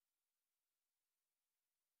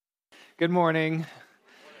Good morning.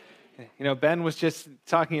 Ben was just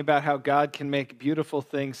talking about how God can make beautiful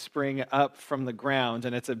things spring up from the ground,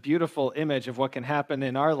 and it's a beautiful image of what can happen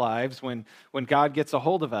in our lives when God gets a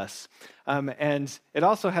hold of us. And it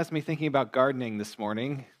also has me thinking about gardening this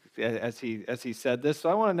morning as he said this. So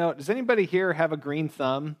I want to know, does anybody here have a green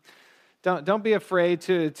thumb? Don't be afraid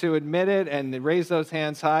to admit it and raise those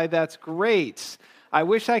hands high. That's great. I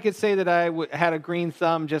wish I could say that I had a green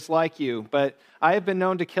thumb just like you, but I have been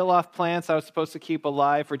known to kill off plants I was supposed to keep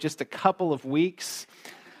alive for just a couple of weeks.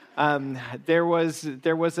 There was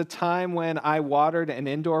a time when I watered an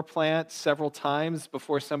indoor plant several times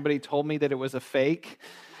before somebody told me that it was a fake.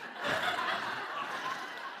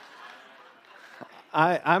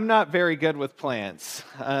 I'm not very good with plants,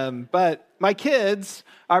 but my kids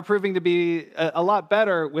are proving to be a lot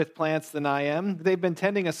better with plants than I am. They've been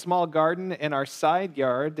tending a small garden in our side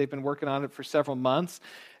yard. They've been working on it for several months.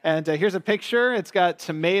 And here's a picture. It's got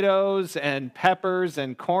tomatoes and peppers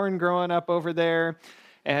and corn growing up over there.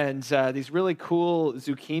 And these really cool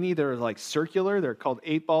zucchini. They're like circular. They're called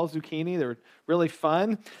 8-ball zucchini. They're really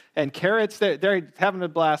fun. And carrots, they're having a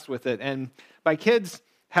blast with it. And my kids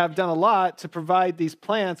have done a lot to provide these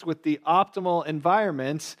plants with the optimal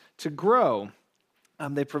environment to grow.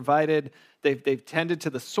 They've tended to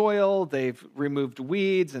the soil, they've removed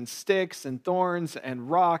weeds and sticks and thorns and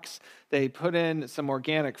rocks, they put in some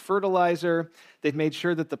organic fertilizer, they've made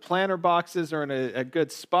sure that the planter boxes are in a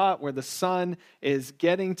good spot where the sun is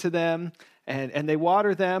getting to them, and they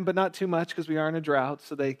water them, but not too much because we are in a drought,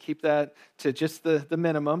 so they keep that to just the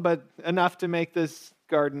minimum, but enough to make this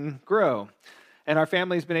garden grow. And our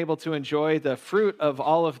family's been able to enjoy the fruit of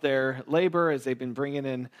all of their labor as they've been bringing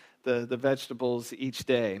in the vegetables each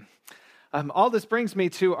day. All this brings me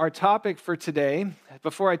to our topic for today.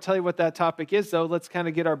 Before I tell you what that topic is, though, let's kind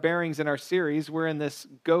of get our bearings in our series. We're in this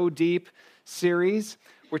Go Deep series.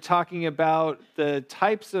 We're talking about the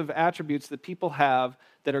types of attributes that people have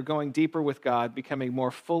that are going deeper with God, becoming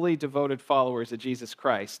more fully devoted followers of Jesus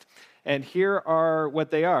Christ. And here are what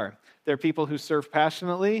they are. They're people who serve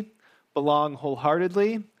passionately, belong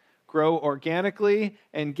wholeheartedly, grow organically,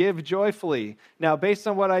 and give joyfully. Now, based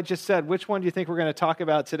on what I just said, which one do you think we're going to talk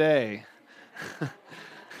about today?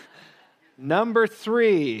 Number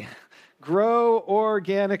 3, grow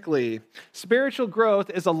organically. Spiritual growth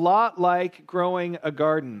is a lot like growing a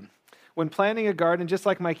garden. When planting a garden, just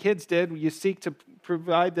like my kids did, you seek to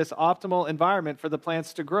provide this optimal environment for the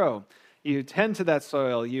plants to grow. You tend to that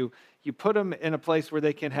soil. You put them in a place where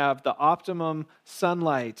they can have the optimum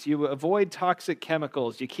sunlight. You avoid toxic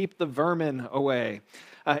chemicals. You keep the vermin away.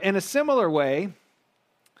 In a similar way,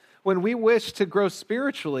 when we wish to grow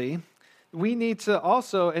spiritually, we need to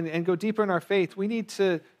also, and go deeper in our faith, we need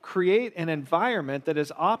to create an environment that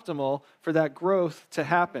is optimal for that growth to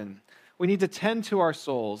happen. We need to tend to our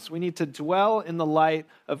souls. We need to dwell in the light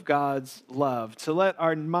of God's love, to let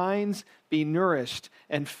our minds be nourished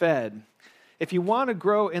and fed. If you want to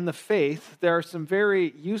grow in the faith, there are some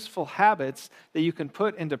very useful habits that you can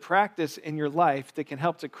put into practice in your life that can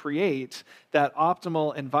help to create that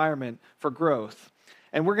optimal environment for growth.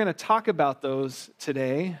 And we're going to talk about those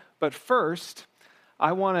today. But first,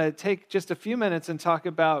 I want to take just a few minutes and talk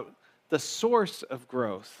about the source of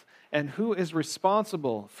growth and who is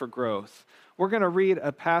responsible for growth. We're going to read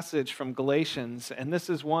a passage from Galatians, and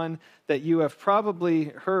this is one that you have probably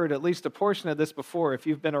heard at least a portion of this before if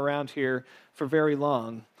you've been around here for very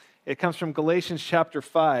long. It comes from Galatians chapter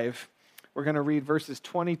 5. We're going to read verses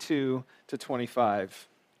 22 to 25.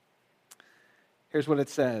 Here's what it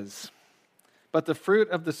says. But the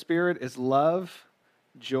fruit of the Spirit is love,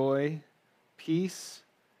 joy, peace,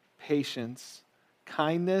 patience,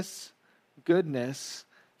 kindness, goodness,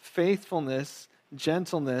 faithfulness,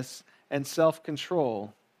 gentleness, and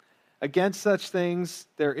self-control. Against such things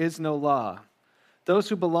there is no law. Those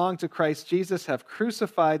who belong to Christ Jesus have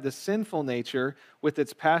crucified the sinful nature with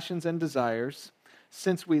its passions and desires.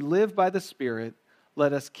 Since we live by the Spirit,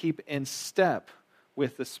 let us keep in step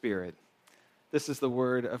with the Spirit. This is the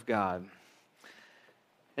word of God.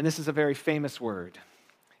 And this is a very famous word.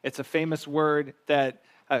 It's a famous word that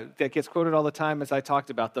gets quoted all the time, as I talked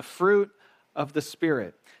about, the fruit of the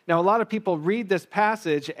Spirit. Now, a lot of people read this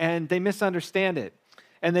passage and they misunderstand it.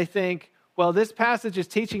 And they think, well, this passage is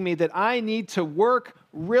teaching me that I need to work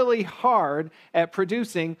really hard at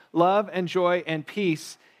producing love and joy and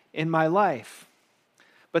peace in my life.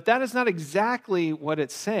 But that is not exactly what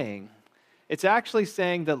it's saying. It's actually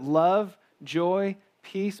saying that love, joy,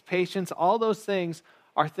 peace, patience, all those things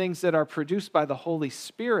are things that are produced by the Holy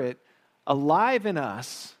Spirit alive in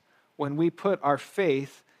us when we put our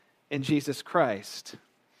faith in Jesus Christ.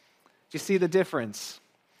 Do you see the difference?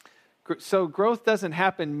 So growth doesn't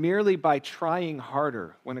happen merely by trying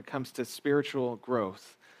harder when it comes to spiritual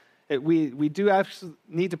growth. We do actually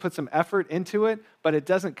need to put some effort into it, but it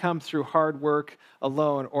doesn't come through hard work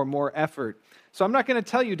alone or more effort. So I'm not going to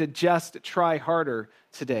tell you to just try harder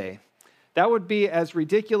today. That would be as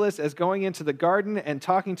ridiculous as going into the garden and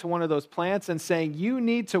talking to one of those plants and saying, you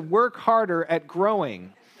need to work harder at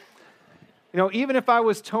growing. Even if I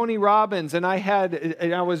was Tony Robbins and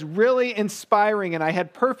I was really inspiring and I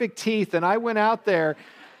had perfect teeth and I went out there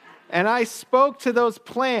and I spoke to those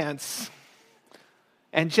plants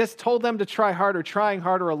and just told them to try harder, trying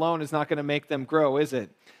harder alone is not going to make them grow, is it?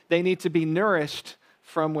 They need to be nourished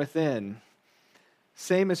from within.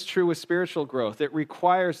 Same is true with spiritual growth. It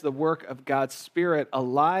requires the work of God's Spirit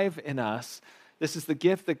alive in us. This is the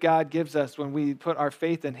gift that God gives us when we put our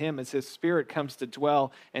faith in Him as His Spirit comes to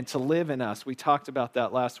dwell and to live in us. We talked about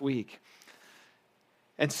that last week.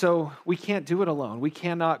 And so we can't do it alone. We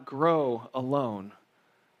cannot grow alone.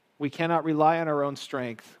 We cannot rely on our own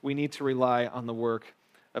strength. We need to rely on the work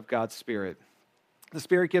of God's Spirit. The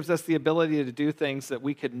Spirit gives us the ability to do things that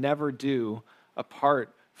we could never do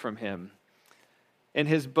apart from Him. In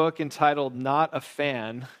his book entitled Not a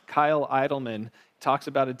Fan, Kyle Idleman talks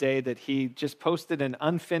about a day that he just posted an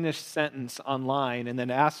unfinished sentence online and then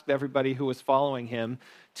asked everybody who was following him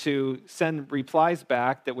to send replies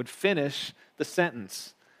back that would finish the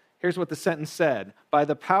sentence. Here's what the sentence said: by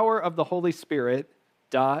the power of the Holy Spirit, ...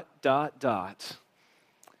 And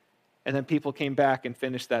then people came back and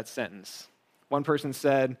finished that sentence. One person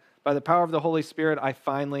said, by the power of the Holy Spirit, I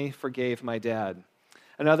finally forgave my dad.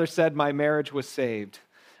 Another said, my marriage was saved.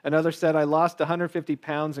 Another said, I lost 150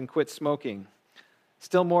 pounds and quit smoking.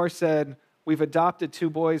 Still more said, we've adopted 2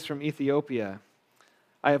 boys from Ethiopia.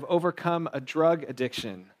 I have overcome a drug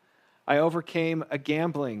addiction. I overcame a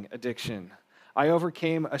gambling addiction. I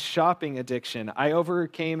overcame a shopping addiction. I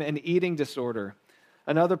overcame an eating disorder.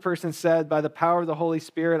 Another person said, by the power of the Holy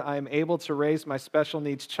Spirit, I am able to raise my special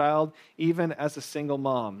needs child, even as a single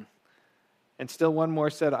mom. And still one more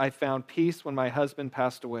said, I found peace when my husband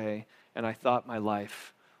passed away, and I thought my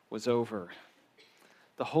life was over.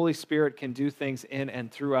 The Holy Spirit can do things in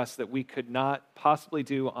and through us that we could not possibly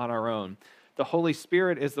do on our own. The Holy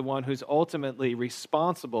Spirit is the one who's ultimately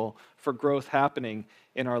responsible for growth happening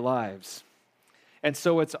in our lives. And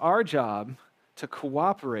so it's our job to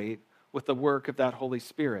cooperate with the work of that Holy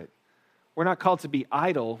Spirit. We're not called to be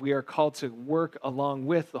idle. We are called to work along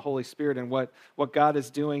with the Holy Spirit and what God is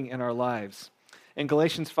doing in our lives. And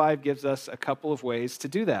Galatians 5 gives us a couple of ways to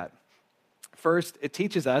do that. First, it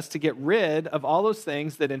teaches us to get rid of all those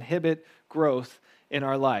things that inhibit growth in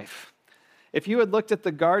our life. If you had looked at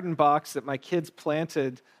the garden box that my kids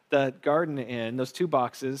planted the garden in, those 2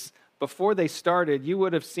 boxes, before they started, you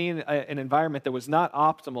would have seen an environment that was not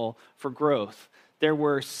optimal for growth. There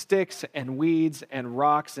were sticks and weeds and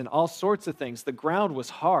rocks and all sorts of things. The ground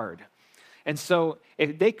was hard. And so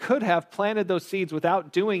they could have planted those seeds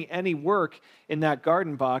without doing any work in that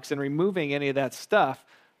garden box and removing any of that stuff.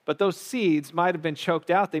 But those seeds might have been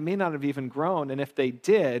choked out. They may not have even grown. And if they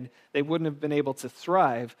did, they wouldn't have been able to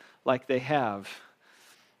thrive like they have.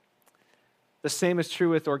 The same is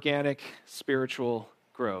true with organic spiritual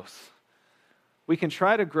growth. We can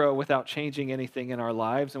try to grow without changing anything in our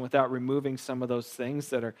lives and without removing some of those things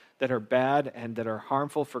that are bad and that are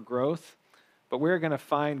harmful for growth, but we're going to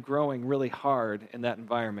find growing really hard in that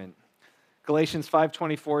environment. Galatians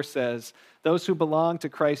 5:24 says, those who belong to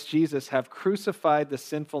Christ Jesus have crucified the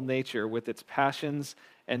sinful nature with its passions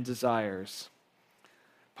and desires.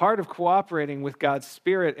 Part of cooperating with God's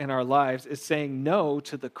Spirit in our lives is saying no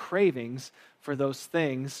to the cravings for those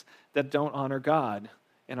things that don't honor God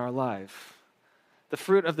in our life. The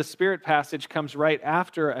fruit of the Spirit passage comes right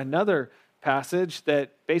after another passage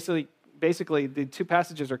that basically the 2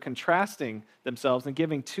 passages are contrasting themselves and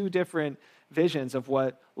giving 2 different visions of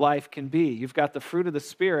what life can be. You've got the fruit of the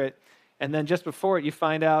Spirit, and then just before it, you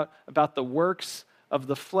find out about the works of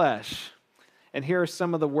the flesh. And here are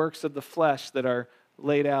some of the works of the flesh that are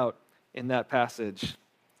laid out in that passage.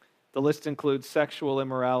 The list includes sexual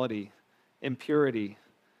immorality, impurity,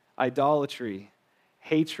 idolatry,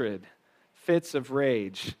 hatred, fits of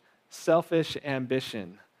rage, selfish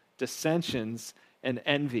ambition, dissensions, and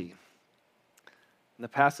envy. And the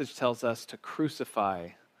passage tells us to crucify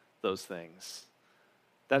those things.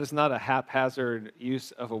 That is not a haphazard use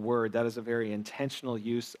of a word. That is a very intentional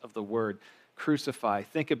use of the word crucify.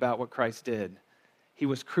 Think about what Christ did. He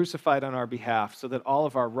was crucified on our behalf so that all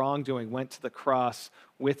of our wrongdoing went to the cross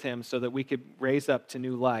with him so that we could raise up to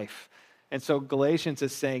new life. And so Galatians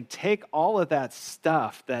is saying, take all of that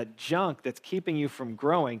stuff, that junk that's keeping you from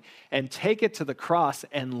growing, and take it to the cross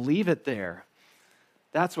and leave it there.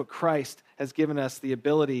 That's what Christ has given us the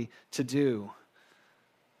ability to do.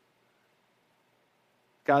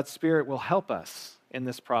 God's Spirit will help us in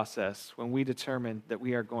this process when we determine that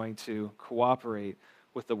we are going to cooperate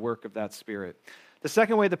with the work of that Spirit. The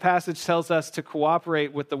second way the passage tells us to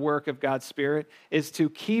cooperate with the work of God's Spirit is to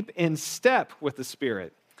keep in step with the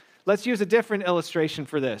Spirit. Let's use a different illustration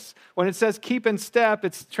for this. When it says keep in step,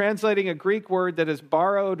 it's translating a Greek word that is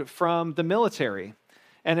borrowed from the military,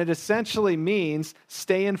 and it essentially means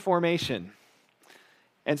stay in formation.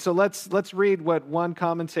 And so let's read what one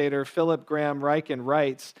commentator, Philip Graham Ryken,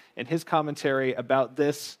 writes in his commentary about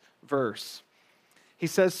this verse. He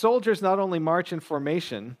says, soldiers not only march in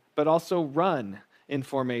formation, but also run in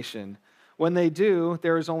formation. When they do,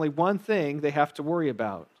 there is only one thing they have to worry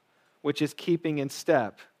about, which is keeping in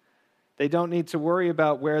step. They don't need to worry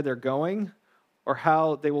about where they're going or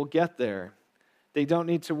how they will get there. They don't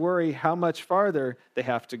need to worry how much farther they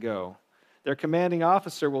have to go. Their commanding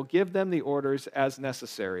officer will give them the orders as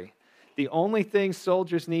necessary. The only thing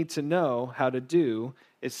soldiers need to know how to do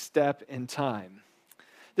is step in time.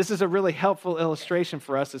 This is a really helpful illustration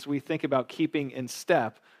for us as we think about keeping in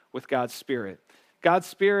step with God's Spirit. God's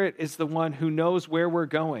Spirit is the one who knows where we're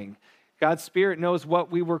going. God's Spirit knows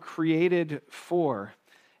what we were created for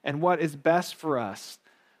and what is best for us.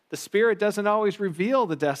 The Spirit doesn't always reveal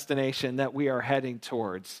the destination that we are heading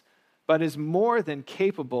towards, but is more than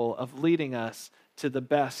capable of leading us to the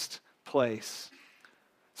best place.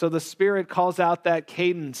 So the Spirit calls out that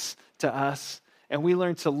cadence to us, and we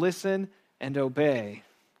learn to listen and obey.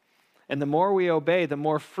 And the more we obey, the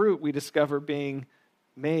more fruit we discover being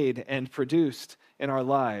made and produced in our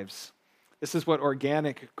lives. This is what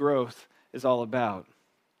organic growth is all about.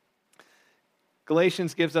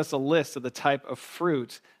 Galatians gives us a list of the type of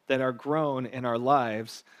fruit that are grown in our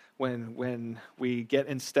lives when we get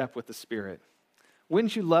in step with the Spirit.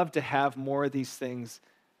 Wouldn't you love to have more of these things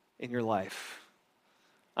in your life?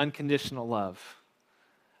 Unconditional love,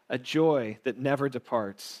 a joy that never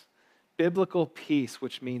departs, biblical peace,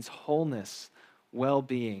 which means wholeness,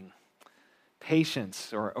 well-being,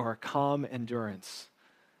 patience or calm endurance,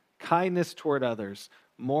 kindness toward others,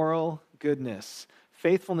 moral goodness,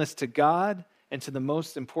 faithfulness to God and to the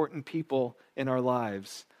most important people in our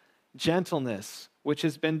lives, gentleness, which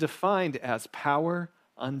has been defined as power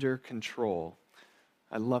under control.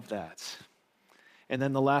 I love that. And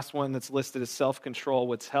then the last one that's listed is self-control,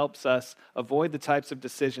 which helps us avoid the types of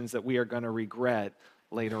decisions that we are going to regret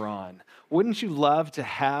later on. Wouldn't you love to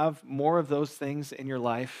have more of those things in your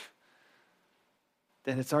life?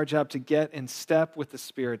 Then it's our job to get in step with the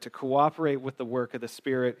Spirit, to cooperate with the work of the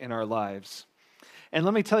Spirit in our lives. And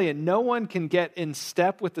let me tell you, no one can get in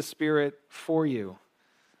step with the Spirit for you.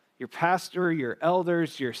 Your pastor, your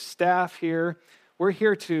elders, your staff here, we're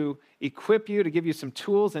here to equip you, to give you some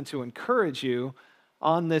tools, and to encourage you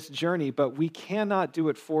on this journey, but we cannot do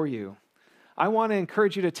it for you. I want to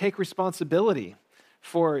encourage you to take responsibility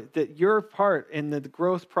for your part in the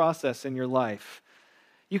growth process in your life.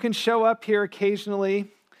 You can show up here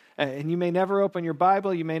occasionally, and you may never open your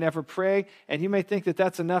Bible, you may never pray, and you may think that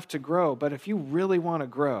that's enough to grow. But if you really want to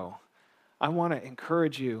grow, I want to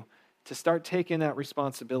encourage you to start taking that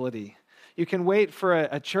responsibility. You can wait for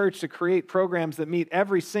a church to create programs that meet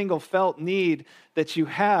every single felt need that you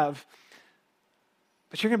have,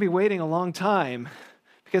 but you're going to be waiting a long time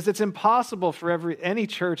because it's impossible for any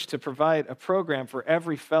church to provide a program for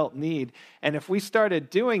every felt need. And if we started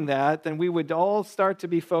doing that, then we would all start to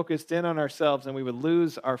be focused in on ourselves and we would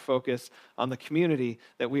lose our focus on the community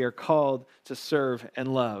that we are called to serve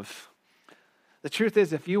and love. The truth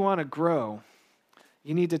is, if you want to grow,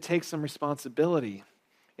 you need to take some responsibility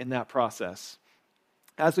in that process.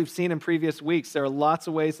 As we've seen in previous weeks, there are lots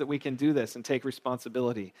of ways that we can do this and take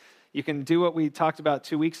responsibility. You can do what we talked about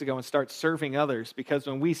 2 weeks ago and start serving others, because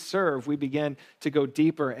when we serve, we begin to go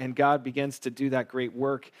deeper and God begins to do that great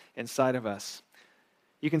work inside of us.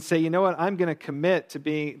 You can say, you know what, I'm going to commit to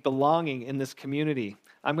belonging in this community.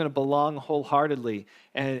 I'm going to belong wholeheartedly,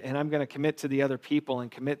 and I'm going to commit to the other people and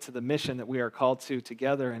commit to the mission that we are called to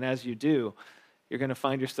together. And as you do, you're going to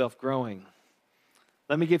find yourself growing.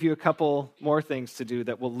 Let me give you a couple more things to do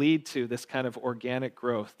that will lead to this kind of organic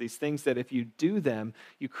growth. These things that if you do them,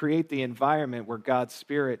 you create the environment where God's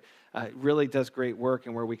Spirit really does great work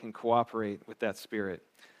and where we can cooperate with that Spirit.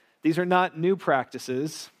 These are not new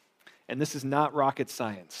practices, and this is not rocket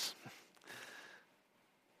science.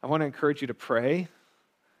 I want to encourage you to pray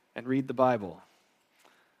and read the Bible.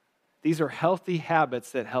 These are healthy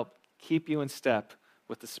habits that help keep you in step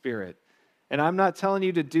with the Spirit. And I'm not telling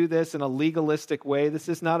you to do this in a legalistic way. This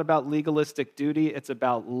is not about legalistic duty. It's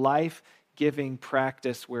about life-giving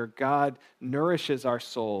practice where God nourishes our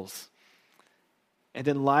souls. and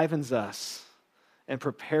enlivens us and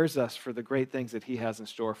prepares us for the great things that he has in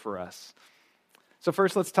store for us. So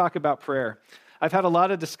first, let's talk about prayer. I've had a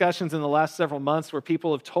lot of discussions in the last several months where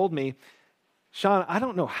people have told me, Sean, I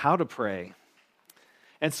don't know how to pray.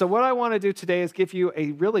 And so what I want to do today is give you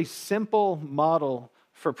a really simple model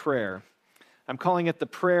for prayer. I'm calling it the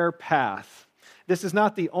prayer path. This is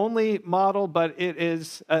not the only model, but it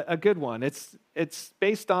is a good one. It's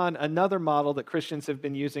based on another model that Christians have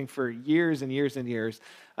been using for years and years and years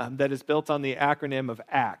that is built on the acronym of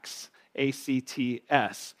ACTS,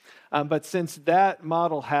 A-C-T-S. But since that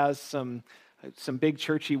model has some big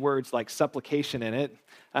churchy words like supplication in it,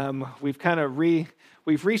 we've kind of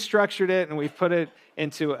we've restructured it and we've put it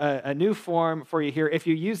into a new form for you here. If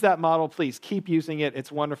you use that model, please keep using it.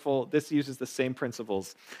 It's wonderful. This uses the same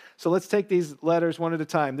principles. So let's take these letters one at a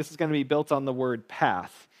time. This is going to be built on the word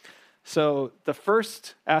path. So the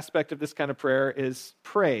first aspect of this kind of prayer is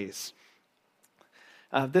praise.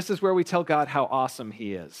 This is where we tell God how awesome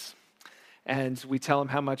he is. And we tell him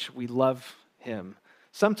how much we love him.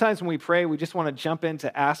 Sometimes when we pray, we just want to jump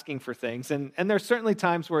into asking for things. And there's certainly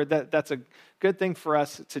times where that's a good thing for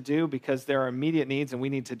us to do because there are immediate needs and we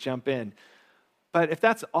need to jump in. But if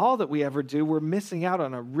that's all that we ever do, we're missing out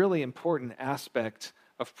on a really important aspect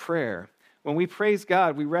of prayer. When we praise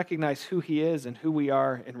God, we recognize who he is and who we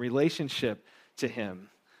are in relationship to him.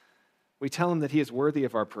 We tell him that he is worthy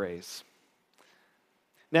of our praise.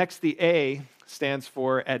 Next, the A stands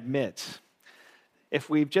for admit. If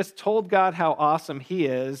we've just told God how awesome he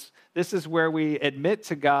is, this is where we admit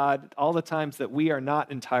to God all the times that we are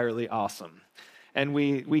not entirely awesome. And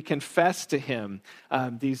we confess to him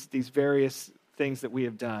these various things that we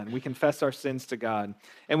have done. We confess our sins to God.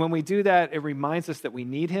 And when we do that, it reminds us that we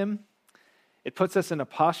need him. It puts us in a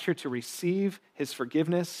posture to receive his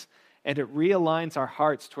forgiveness, and it realigns our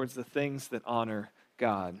hearts towards the things that honor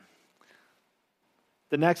God.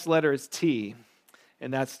 The next letter is T,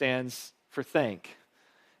 and that stands for thank.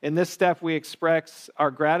 In this step, we express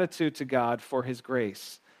our gratitude to God for his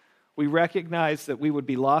grace. We recognize that we would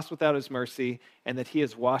be lost without his mercy and that he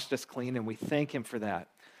has washed us clean, and we thank him for that.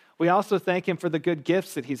 We also thank him for the good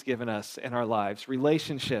gifts that he's given us in our lives,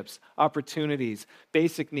 relationships, opportunities,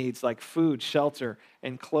 basic needs like food, shelter,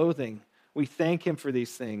 and clothing. We thank him for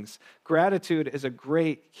these things. Gratitude is a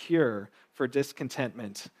great cure for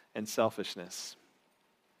discontentment and selfishness.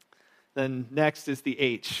 Then next is the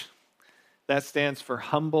H. That stands for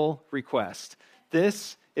humble request.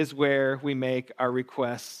 This is where we make our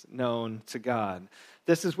requests known to God.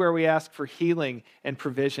 This is where we ask for healing and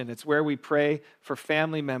provision. It's where we pray for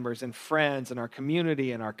family members and friends in our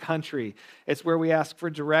community and our country. It's where we ask for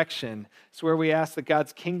direction. It's where we ask that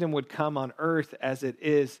God's kingdom would come on earth as it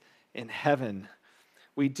is in heaven.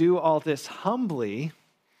 We do all this humbly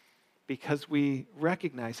because we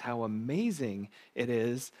recognize how amazing it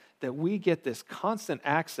is that we get this constant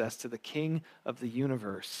access to the King of the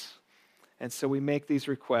universe. And so we make these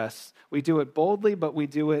requests. We do it boldly, but we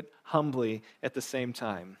do it humbly at the same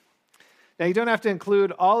time. Now, you don't have to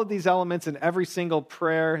include all of these elements in every single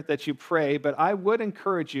prayer that you pray, but I would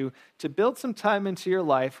encourage you to build some time into your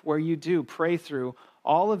life where you do pray through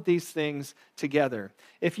all of these things together.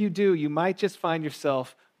 If you do, you might just find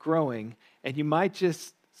yourself growing, and you might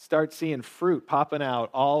just start seeing fruit popping out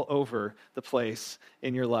all over the place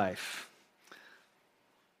in your life.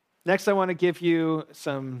 Next, I want to give you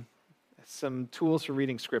some tools for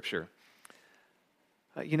reading Scripture.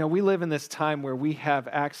 We live in this time where we have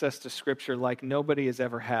access to Scripture like nobody has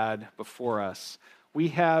ever had before us. We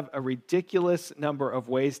have a ridiculous number of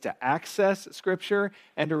ways to access Scripture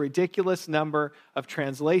and a ridiculous number of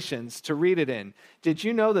translations to read it in. Did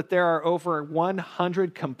you know that there are over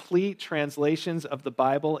 100 complete translations of the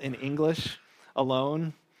Bible in English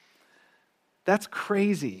alone? That's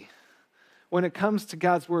crazy. When it comes to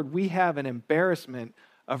God's Word, we have an embarrassment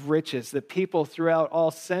of riches that people throughout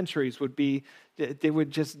all centuries they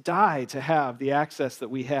would just die to have the access that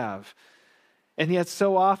we have. And yet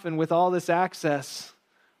so often with all this access,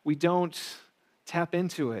 we don't tap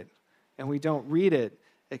into it and we don't read it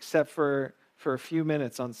except for a few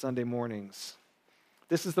minutes on Sunday mornings.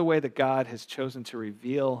 This is the way that God has chosen to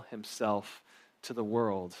reveal himself to the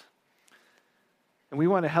world. And we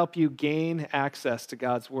want to help you gain access to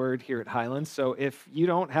God's Word here at Highlands. So if you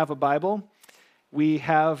don't have a Bible, we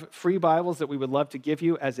have free Bibles that we would love to give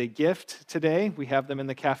you as a gift today. We have them in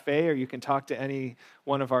the cafe, or you can talk to any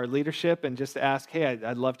one of our leadership and just ask, hey,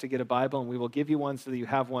 I'd love to get a Bible, and we will give you one so that you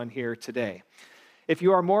have one here today. If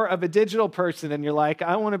you are more of a digital person and you're like,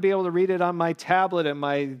 I want to be able to read it on my tablet and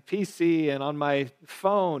my PC and on my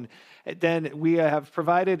phone, then we have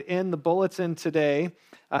provided in the bulletin today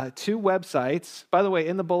 2 websites. By the way,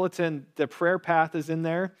 in the bulletin, the prayer path is in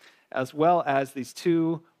there, as well as these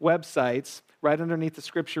 2 websites right underneath the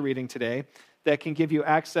scripture reading today that can give you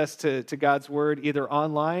access to God's Word either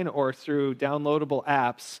online or through downloadable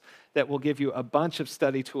apps that will give you a bunch of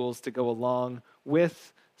study tools to go along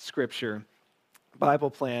with Scripture.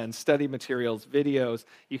 Bible plans, study materials, videos.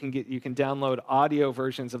 You can download audio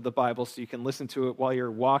versions of the Bible so you can listen to it while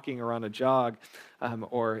you're walking or on a jog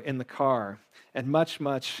or in the car, and much,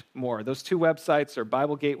 much more. Those 2 websites are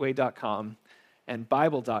BibleGateway.com and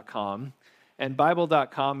Bible.com. And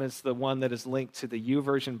Bible.com is the one that is linked to the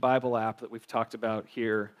YouVersion Bible app that we've talked about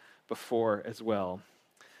here before as well.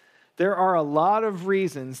 There are a lot of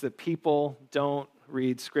reasons that people don't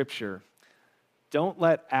read Scripture. Don't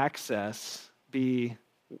let access be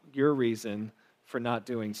your reason for not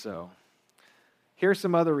doing so. Here are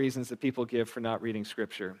some other reasons that people give for not reading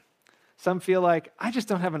Scripture. Some feel like, I just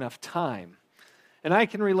don't have enough time. And I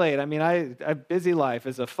can relate. I mean, I have a busy life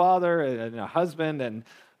as a father and a husband and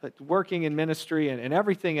working in ministry and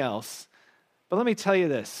everything else. But let me tell you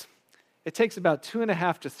this. It takes about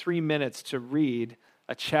 2.5 to 3 minutes to read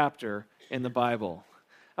a chapter in the Bible.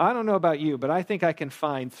 I don't know about you, but I think I can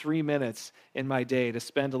find 3 minutes in my day to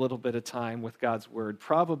spend a little bit of time with God's Word,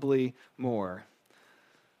 probably more.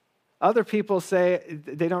 Other people say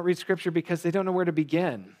they don't read Scripture because they don't know where to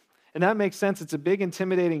begin. And that makes sense. It's a big,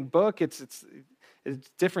 intimidating book. It's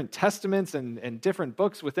different testaments and different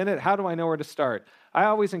books within it. How do I know where to start? I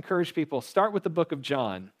always encourage people, start with the book of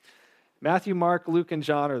John. Matthew, Mark, Luke, and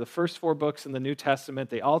John are the first 4 books in the New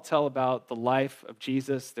Testament. They all tell about the life of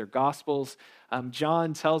Jesus. They're Gospels.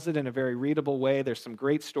 John tells it in a very readable way. There's some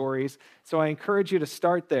great stories. So I encourage you to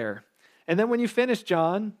start there. And then when you finish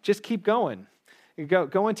John, just keep going. You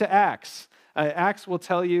go into Acts. Acts will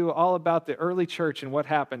tell you all about the early church and what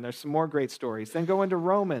happened. There's some more great stories. Then go into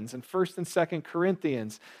Romans and 1st and 2nd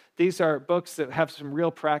Corinthians. These are books that have some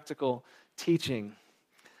real practical teaching.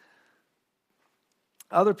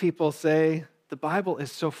 Other people say, the Bible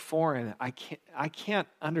is so foreign, I can't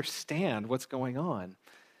understand what's going on.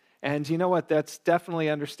 And you know what? That's definitely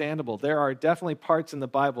understandable. There are definitely parts in the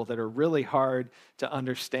Bible that are really hard to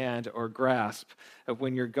understand or grasp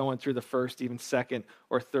when you're going through the first, even second,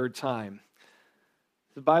 or third time.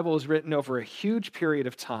 The Bible is written over a huge period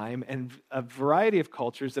of time and a variety of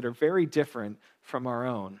cultures that are very different from our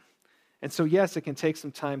own. And so, yes, it can take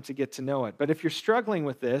some time to get to know it. But if you're struggling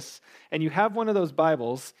with this and you have one of those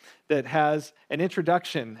Bibles that has an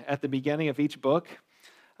introduction at the beginning of each book,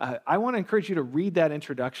 I want to encourage you to read that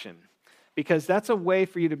introduction, because that's a way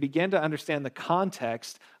for you to begin to understand the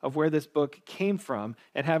context of where this book came from,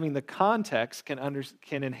 and having the context can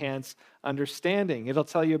enhance understanding. It'll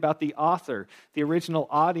tell you about the author, the original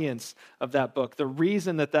audience of that book, the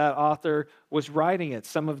reason that author was writing it,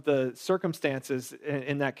 some of the circumstances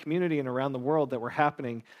in that community and around the world that were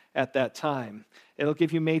happening at that time. It'll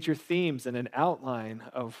give you major themes and an outline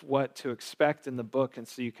of what to expect in the book, and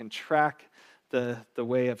so you can track the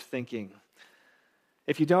way of thinking.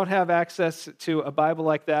 If you don't have access to a Bible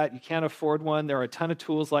like that, you can't afford one, there are a ton of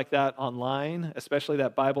tools like that online, especially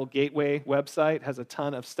that Bible Gateway website has a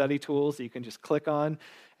ton of study tools that you can just click on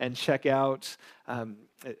and check out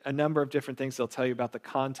a number of different things. They'll tell you about the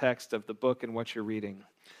context of the book and what you're reading.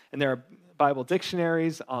 And there are Bible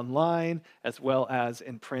dictionaries online as well as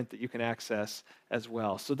in print that you can access as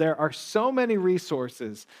well. So there are so many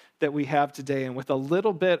resources that we have today, and with a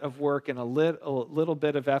little bit of work and a little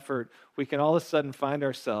bit of effort, we can all of a sudden find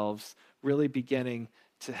ourselves really beginning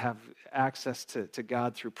to have access to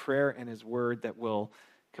God through prayer and His Word that will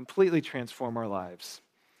completely transform our lives.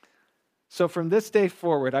 So from this day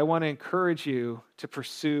forward, I want to encourage you to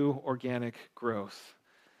pursue organic growth.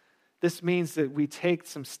 This means that we take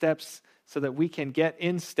some steps so that we can get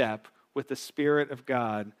in step with the Spirit of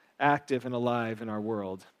God active and alive in our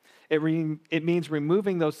world. It means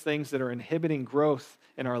removing those things that are inhibiting growth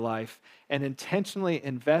in our life and intentionally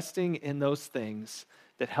investing in those things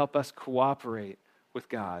that help us cooperate with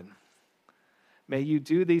God. May you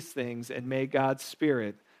do these things, and may God's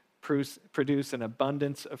Spirit produce an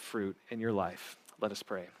abundance of fruit in your life. Let us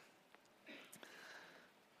pray.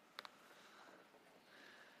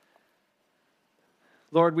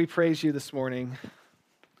 Lord, we praise you this morning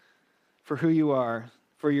for who you are,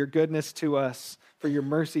 for your goodness to us, for your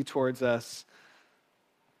mercy towards us.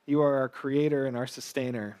 You are our creator and our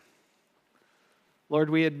sustainer. Lord,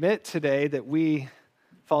 we admit today that we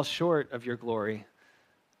fall short of your glory,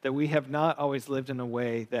 that we have not always lived in a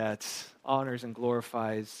way that honors and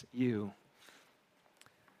glorifies you.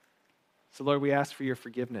 So, Lord, we ask for your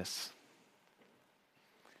forgiveness.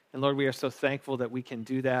 And Lord, we are so thankful that we can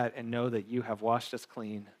do that and know that you have washed us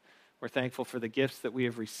clean. We're thankful for the gifts that we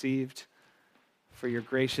have received, for your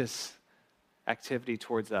gracious activity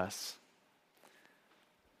towards us.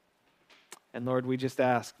 And Lord, we just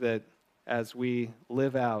ask that as we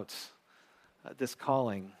live out this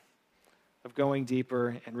calling of going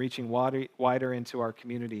deeper and reaching wider into our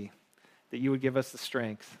community, that you would give us the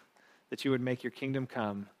strength, that you would make your kingdom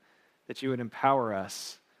come, that you would empower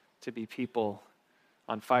us to be people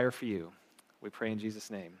on fire for you. We pray in Jesus'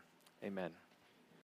 name. Amen.